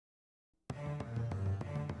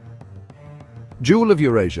Jewel of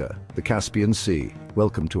Eurasia, the Caspian Sea.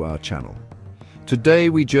 Welcome to our channel. Today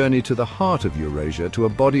we journey to the heart of Eurasia, to a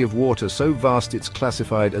body of water so vast it's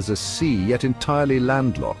classified as a sea, yet entirely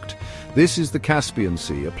landlocked. This is the Caspian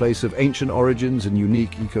Sea, a place of ancient origins and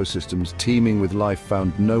unique ecosystems teeming with life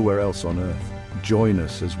found nowhere else on Earth. Join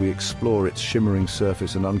us as we explore its shimmering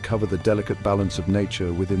surface and uncover the delicate balance of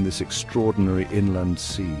nature within this extraordinary inland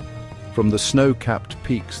sea. From the snow-capped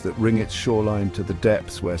peaks that ring its shoreline to the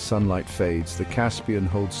depths where sunlight fades, the Caspian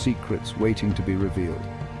holds secrets waiting to be revealed.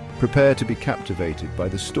 Prepare to be captivated by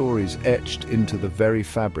the stories etched into the very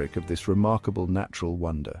fabric of this remarkable natural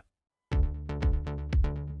wonder.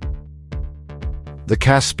 The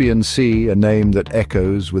Caspian Sea, a name that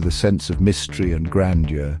echoes with a sense of mystery and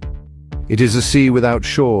grandeur. It is a sea without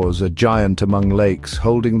shores, a giant among lakes,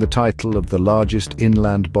 holding the title of the largest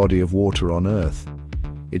inland body of water on Earth.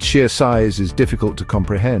 Its sheer size is difficult to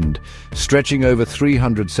comprehend, stretching over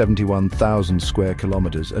 371,000 square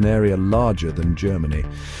kilometers, an area larger than Germany.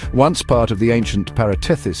 Once part of the ancient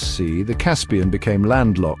Paratethys Sea, the Caspian became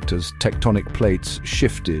landlocked as tectonic plates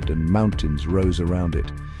shifted and mountains rose around it.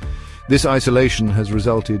 This isolation has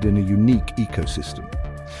resulted in a unique ecosystem,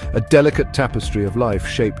 a delicate tapestry of life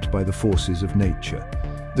shaped by the forces of nature.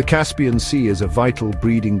 The Caspian Sea is a vital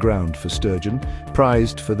breeding ground for sturgeon,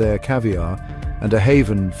 prized for their caviar, and a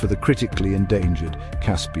haven for the critically endangered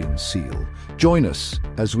Caspian seal. Join us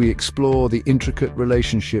as we explore the intricate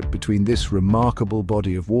relationship between this remarkable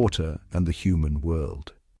body of water and the human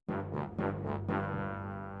world.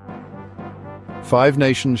 5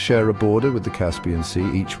 nations share a border with the Caspian Sea,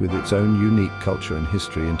 each with its own unique culture and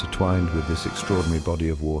history intertwined with this extraordinary body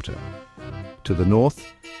of water. To the north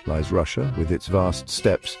lies Russia, with its vast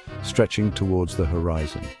steppes stretching towards the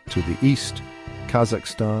horizon. To the east,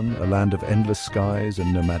 Kazakhstan, a land of endless skies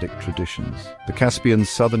and nomadic traditions. The Caspian's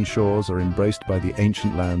southern shores are embraced by the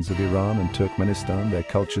ancient lands of Iran and Turkmenistan, their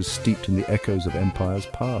cultures steeped in the echoes of empires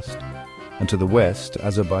past. And to the west,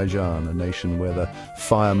 Azerbaijan, a nation where the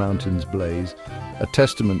fire mountains blaze, a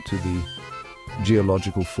testament to the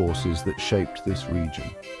geological forces that shaped this region.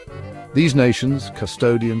 These nations,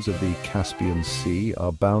 custodians of the Caspian Sea,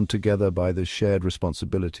 are bound together by the shared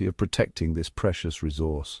responsibility of protecting this precious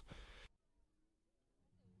resource.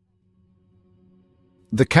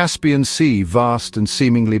 The Caspian Sea, vast and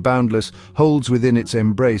seemingly boundless, holds within its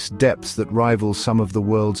embrace depths that rival some of the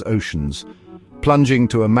world's oceans. Plunging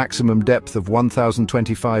to a maximum depth of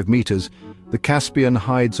 1,025 meters, the Caspian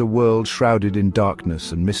hides a world shrouded in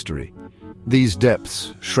darkness and mystery. These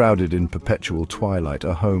depths, shrouded in perpetual twilight,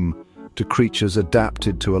 are home to creatures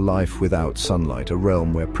adapted to a life without sunlight, a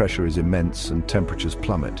realm where pressure is immense and temperatures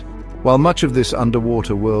plummet. While much of this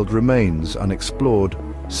underwater world remains unexplored,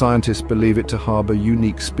 scientists believe it to harbor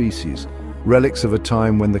unique species, relics of a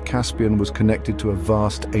time when the Caspian was connected to a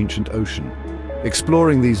vast ancient ocean.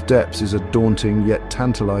 Exploring these depths is a daunting yet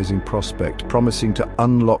tantalizing prospect, promising to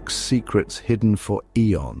unlock secrets hidden for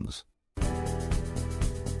eons.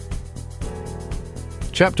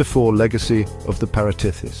 Chapter 4: Legacy of the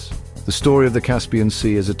Paratethys. The story of the Caspian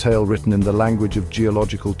Sea is a tale written in the language of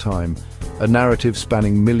geological time, a narrative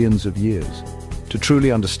spanning millions of years. To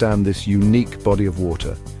truly understand this unique body of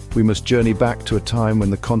water, we must journey back to a time when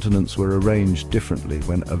the continents were arranged differently,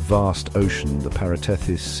 when a vast ocean, the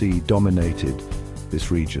Paratethys Sea, dominated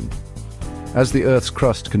this region. As the Earth's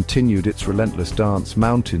crust continued its relentless dance,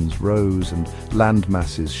 mountains rose and land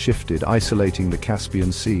masses shifted, isolating the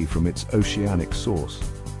Caspian Sea from its oceanic source.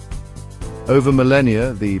 Over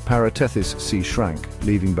millennia, the Paratethys Sea shrank,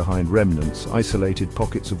 leaving behind remnants, isolated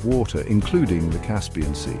pockets of water, including the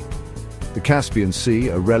Caspian Sea. The Caspian Sea,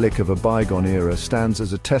 a relic of a bygone era, stands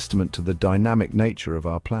as a testament to the dynamic nature of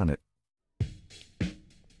our planet.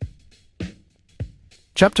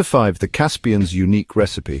 Chapter 5: The Caspian's unique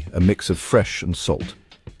recipe, a mix of fresh and salt.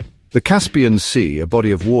 The Caspian Sea, a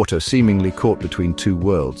body of water seemingly caught between two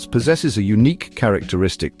worlds, possesses a unique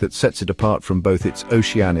characteristic that sets it apart from both its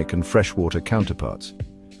oceanic and freshwater counterparts.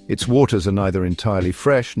 Its waters are neither entirely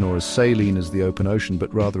fresh nor as saline as the open ocean,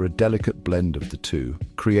 but rather a delicate blend of the two,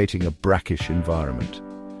 creating a brackish environment.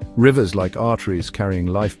 Rivers like arteries carrying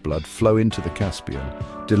lifeblood flow into the Caspian,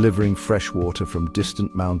 delivering fresh water from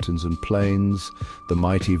distant mountains and plains. The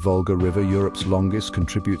mighty Volga River, Europe's longest,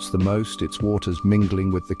 contributes the most, its waters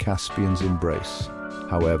mingling with the Caspian's embrace.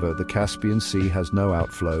 However, the Caspian Sea has no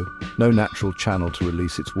outflow, no natural channel to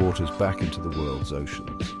release its waters back into the world's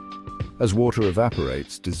oceans. As water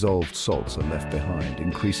evaporates, dissolved salts are left behind,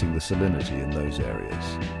 increasing the salinity in those areas.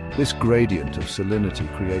 This gradient of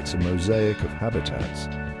salinity creates a mosaic of habitats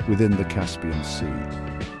within the Caspian Sea,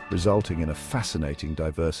 resulting in a fascinating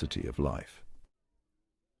diversity of life.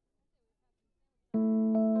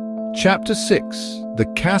 Chapter 6: The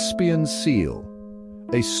Caspian Seal,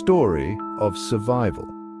 a story of survival.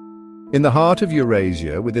 In the heart of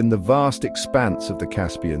Eurasia, within the vast expanse of the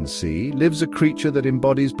Caspian Sea, lives a creature that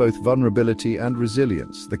embodies both vulnerability and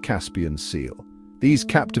resilience, the Caspian seal. These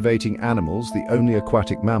captivating animals, the only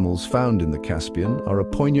aquatic mammals found in the Caspian, are a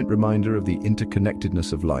poignant reminder of the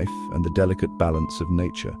interconnectedness of life and the delicate balance of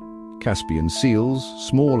nature. Caspian seals,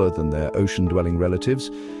 smaller than their ocean-dwelling relatives,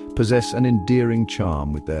 possess an endearing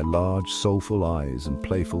charm with their large, soulful eyes and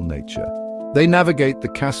playful nature. They navigate the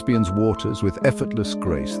Caspian's waters with effortless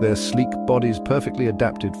grace, their sleek bodies perfectly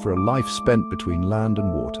adapted for a life spent between land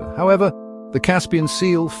and water. However, the Caspian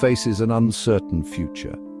seal faces an uncertain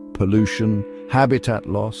future. Pollution, habitat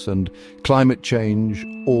loss, and climate change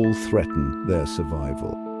all threaten their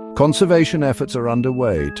survival. Conservation efforts are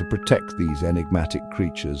underway to protect these enigmatic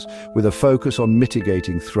creatures, with a focus on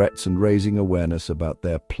mitigating threats and raising awareness about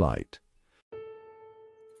their plight.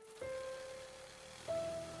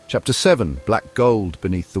 Chapter 7: Black Gold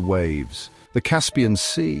Beneath the Waves. The Caspian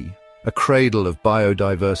Sea, a cradle of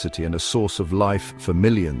biodiversity and a source of life for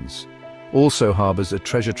millions, also harbors a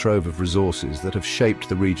treasure trove of resources that have shaped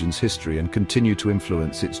the region's history and continue to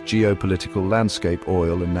influence its geopolitical landscape,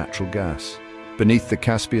 oil and natural gas. Beneath the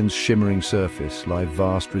Caspian's shimmering surface lie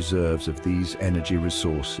vast reserves of these energy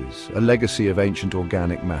resources, a legacy of ancient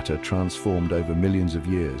organic matter transformed over millions of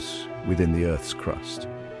years within the Earth's crust.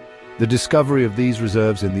 The discovery of these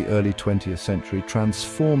reserves in the early 20th century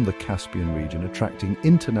transformed the Caspian region, attracting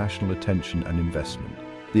international attention and investment.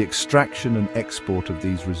 The extraction and export of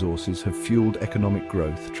these resources have fueled economic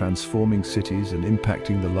growth, transforming cities and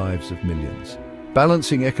impacting the lives of millions.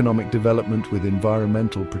 Balancing economic development with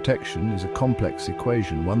environmental protection is a complex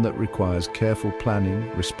equation, one that requires careful planning,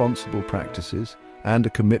 responsible practices, and a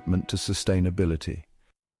commitment to sustainability.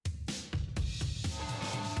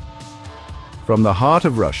 From the heart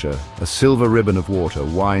of Russia, a silver ribbon of water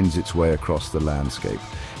winds its way across the landscape,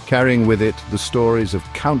 carrying with it the stories of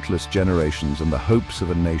countless generations and the hopes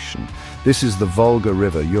of a nation. This is the Volga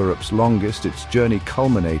River, Europe's longest, its journey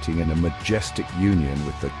culminating in a majestic union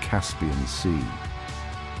with the Caspian Sea.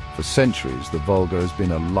 For centuries, the Volga has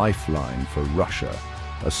been a lifeline for Russia,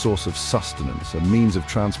 a source of sustenance, a means of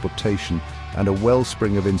transportation, and a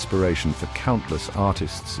wellspring of inspiration for countless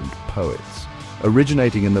artists and poets.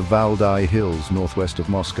 Originating in the Valdai Hills northwest of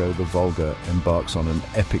Moscow, the Volga embarks on an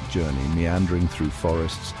epic journey, meandering through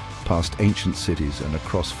forests, past ancient cities and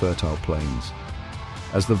across fertile plains.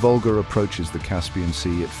 As the Volga approaches the Caspian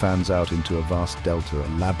Sea, it fans out into a vast delta, a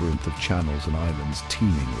labyrinth of channels and islands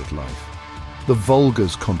teeming with life. The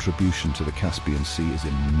Volga's contribution to the Caspian Sea is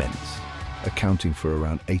immense, accounting for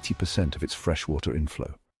around 80% of its freshwater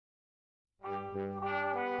inflow.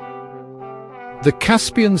 The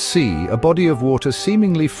Caspian Sea, a body of water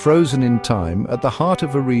seemingly frozen in time at the heart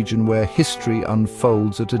of a region where history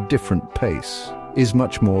unfolds at a different pace, is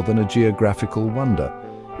much more than a geographical wonder.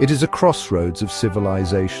 It is a crossroads of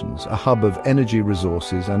civilizations, a hub of energy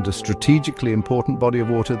resources, and a strategically important body of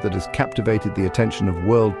water that has captivated the attention of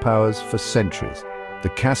world powers for centuries. The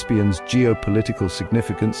Caspian's geopolitical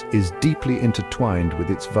significance is deeply intertwined with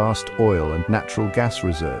its vast oil and natural gas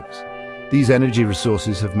reserves. These energy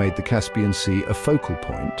resources have made the Caspian Sea a focal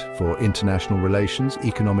point for international relations,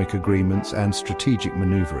 economic agreements, and strategic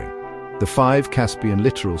maneuvering. The 5 Caspian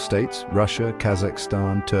littoral states, Russia,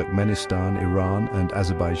 Kazakhstan, Turkmenistan, Iran, and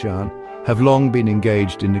Azerbaijan, have long been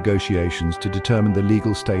engaged in negotiations to determine the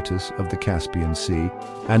legal status of the Caspian Sea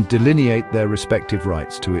and delineate their respective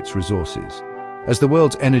rights to its resources. As the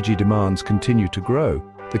world's energy demands continue to grow,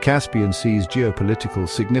 the Caspian Sea's geopolitical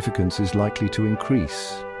significance is likely to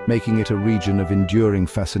increase, making it a region of enduring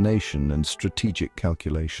fascination and strategic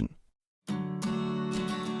calculation.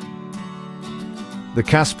 The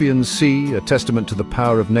Caspian Sea, a testament to the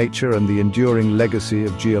power of nature and the enduring legacy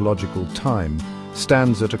of geological time,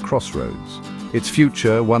 stands at a crossroads. Its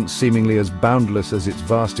future, once seemingly as boundless as its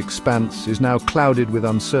vast expanse, is now clouded with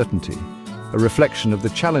uncertainty, a reflection of the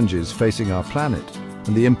challenges facing our planet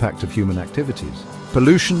and the impact of human activities.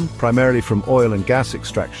 Pollution, primarily from oil and gas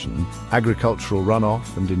extraction, agricultural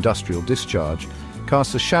runoff and industrial discharge,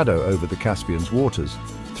 casts a shadow over the Caspian's waters,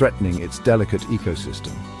 threatening its delicate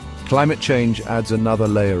ecosystem. Climate change adds another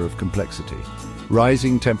layer of complexity.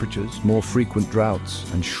 Rising temperatures, more frequent droughts,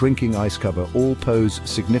 and shrinking ice cover all pose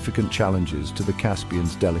significant challenges to the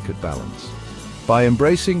Caspian's delicate balance. By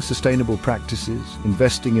embracing sustainable practices,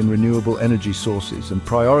 investing in renewable energy sources, and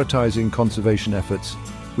prioritizing conservation efforts,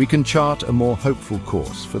 we can chart a more hopeful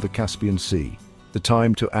course for the Caspian Sea. The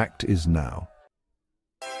time to act is now.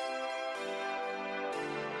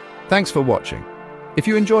 Thanks for watching. If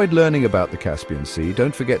you enjoyed learning about the Caspian Sea,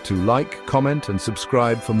 don't forget to like, comment, and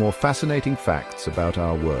subscribe for more fascinating facts about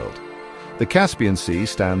our world. The Caspian Sea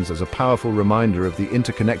stands as a powerful reminder of the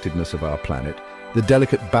interconnectedness of our planet, the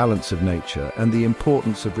delicate balance of nature, and the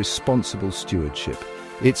importance of responsible stewardship.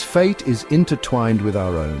 Its fate is intertwined with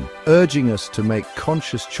our own, urging us to make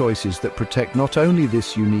conscious choices that protect not only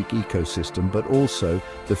this unique ecosystem, but also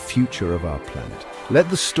the future of our planet.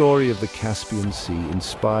 Let the story of the Caspian Sea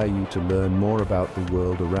inspire you to learn more about the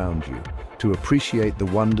world around you, to appreciate the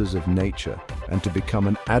wonders of nature, and to become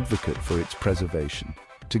an advocate for its preservation.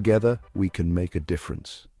 Together, we can make a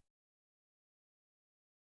difference.